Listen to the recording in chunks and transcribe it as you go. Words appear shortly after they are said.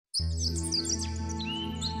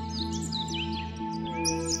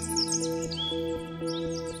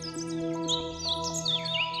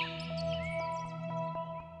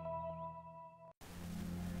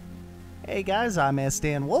Hey guys, I'm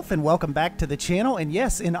Dan Wolf and welcome back to the channel. And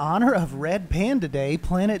yes, in honor of Red Panda Day,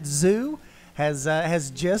 Planet Zoo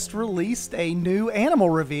has just released a new animal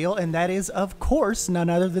reveal, and that is, of course, none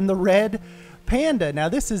other than the red panda. Now,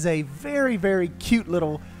 this is a very, very cute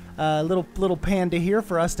little panda here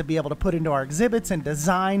for us to be able to put into our exhibits and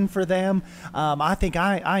design for them. I think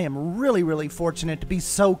I am really fortunate to be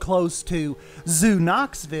so close to Zoo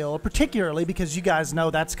Knoxville, particularly because you guys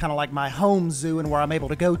know that's kind of like my home zoo and where I'm able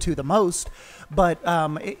to go to the most. But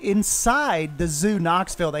inside the Zoo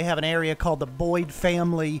Knoxville, they have an area called the Boyd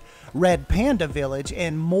Family Red Panda Village,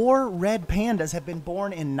 and more red pandas have been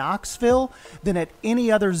born in Knoxville than at any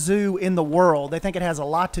other zoo in the world. They think it has a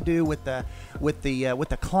lot to do with the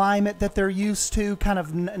climate that they're used to, kind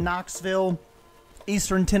of Knoxville,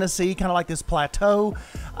 Eastern Tennessee, kind of like this plateau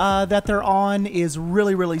that they're on is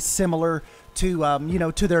really similar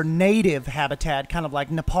to to their native habitat, kind of like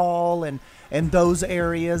Nepal and those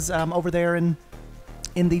areas over there in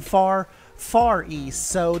the far east.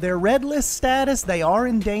 So their red list status, they are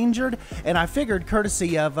endangered, and I figured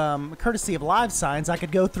courtesy of Live Science, I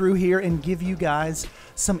could go through here and give you guys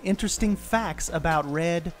some interesting facts about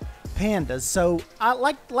red pandas. So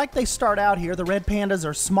like they start out here, the red pandas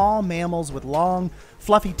are small mammals with long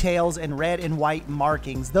fluffy tails and red and white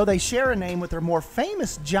markings. Though they share a name with their more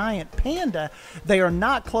famous giant panda, they are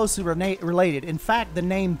not closely related. In fact, the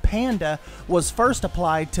name panda was first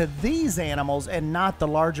applied to these animals and not the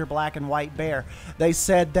larger black and white bear. They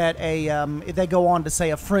said that they go on to say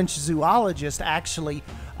a French zoologist actually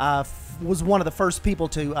was one of the first people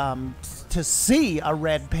to see a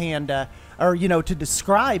red panda, or to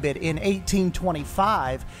describe it, in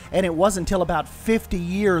 1825, and it wasn't until about 50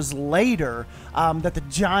 years later that the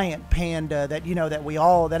giant panda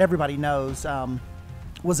that everybody knows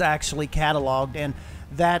was actually cataloged. And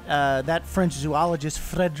that French zoologist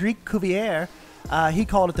Frédéric Cuvier, he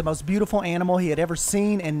called it the most beautiful animal he had ever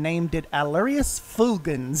seen and named it Alerius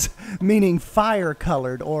fulgens, meaning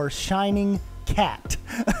fire-colored or shining cat.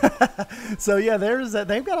 So yeah,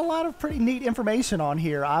 they've got a lot of pretty neat information on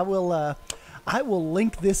here. I will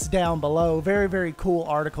link this down below. Very cool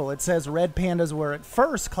article. It says red pandas were at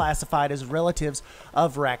first classified as relatives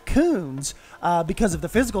of raccoons because of the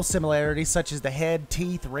physical similarities, such as the head,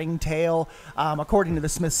 teeth, ringtail, according to the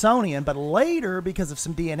Smithsonian. But later, because of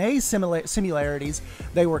some DNA similarities,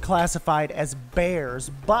 they were classified as bears.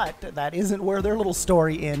 But that isn't where their little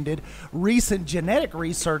story ended. Recent genetic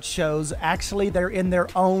research shows actually they're in their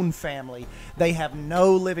own family. They have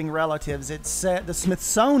no living relatives. It said the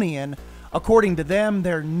Smithsonian, according to them,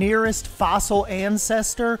 their nearest fossil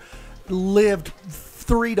ancestor lived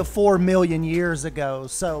 3 to 4 million years ago.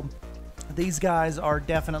 So these guys are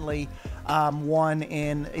definitely one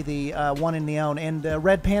in the own. And the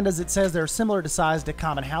red pandas, it says they're similar to size to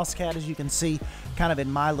common house cat, as you can see kind of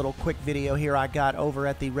in my little quick video here I got over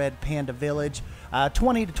at the Red Panda Village.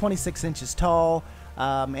 20 to 26 inches tall.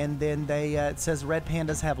 And then it says red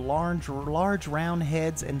pandas have large round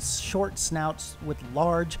heads and short snouts with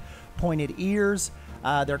large pointed ears.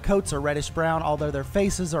 Their coats are reddish brown, although their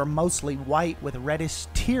faces are mostly white with reddish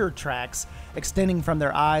tear tracks extending from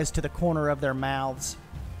their eyes to the corner of their mouths.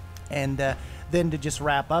 And then to just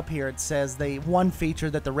wrap up here, it says the one feature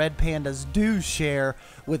that the red pandas do share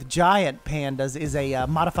with giant pandas is a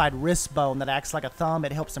modified wrist bone that acts like a thumb.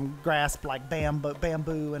 It helps them grasp like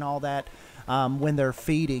bamboo and all that when they're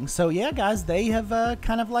feeding. So yeah, guys, they have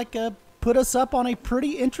kind of like put us up on a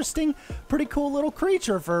pretty interesting, pretty cool little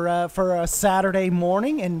creature for a Saturday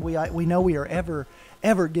morning, and we know we are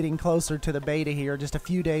ever getting closer to the beta here, just a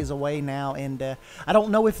few days away now. And I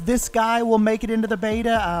don't know if this guy will make it into the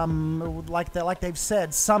beta. Like they've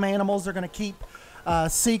said, some animals are going to keep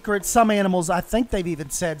secret. Some animals, I think they've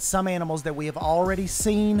even said some animals that we have already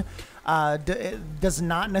seen does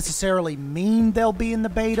not necessarily mean they'll be in the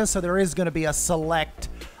beta. So there is going to be a select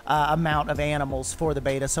amount of animals for the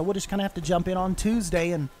beta. So we'll just kind of have to jump in on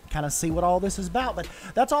Tuesday and kind of see what all this is about. But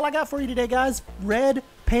that's all I got for you today, guys. Red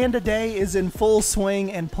Panda Day is in full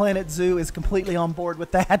swing, and Planet Zoo is completely on board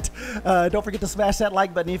with that. Don't forget to smash that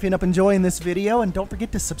like button if you end up enjoying this video, and don't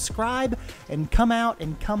forget to subscribe and come out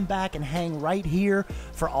and come back and hang right here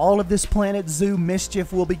for all of this Planet Zoo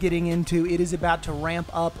mischief we'll be getting into. It is about to ramp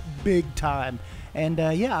up big time. And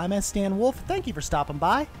yeah, I'm Dan Wolf. Thank you for stopping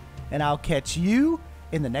by, and I'll catch you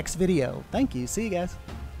in the next video. Thank you. See you guys.